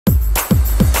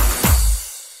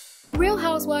Real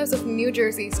Housewives of New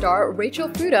Jersey star Rachel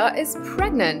Fuda is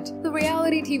pregnant. The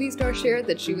reality TV star shared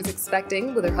that she was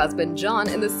expecting with her husband John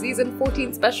in the season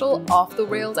 14 special Off the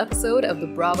Rails episode of The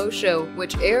Bravo show,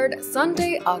 which aired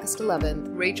Sunday, August 11th.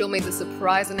 Rachel made the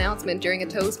surprise announcement during a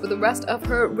toast with the rest of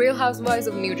her Real Housewives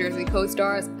of New Jersey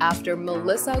co-stars after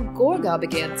Melissa Gorga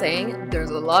began saying, "There's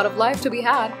a lot of life to be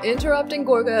had." Interrupting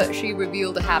Gorga, she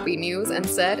revealed the happy news and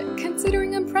said,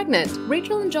 "Considering I'm pregnant."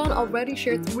 Rachel and John already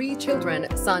share 3 children,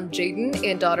 son Jaden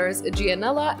and daughters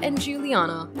Gianella and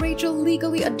Giuliana. Rachel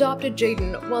legally adopted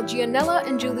Jaden, while Gianella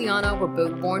and Giuliana were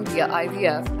both born via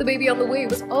IVF. The baby on the way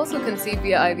was also conceived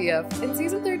via IVF. In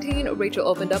season 13, Rachel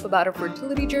opened up about her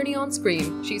fertility journey on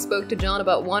screen. She spoke to John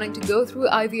about wanting to go through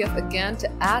IVF again to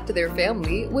add to their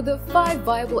family with the 5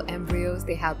 viable embryos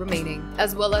they had remaining.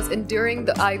 As well as enduring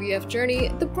the IVF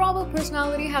journey, the Bravo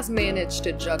personality has managed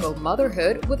to juggle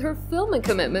motherhood with her filming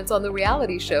commitments on the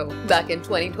reality show. Back in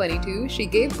 2022, she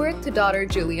gave birth to daughter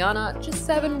Giuliana just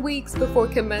 7 weeks before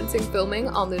commencing filming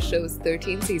on the show's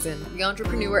 13th season. The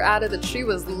entrepreneur added that she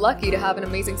was lucky to have an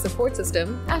amazing support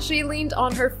system as she leaned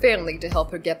on her family to help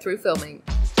her get through filming.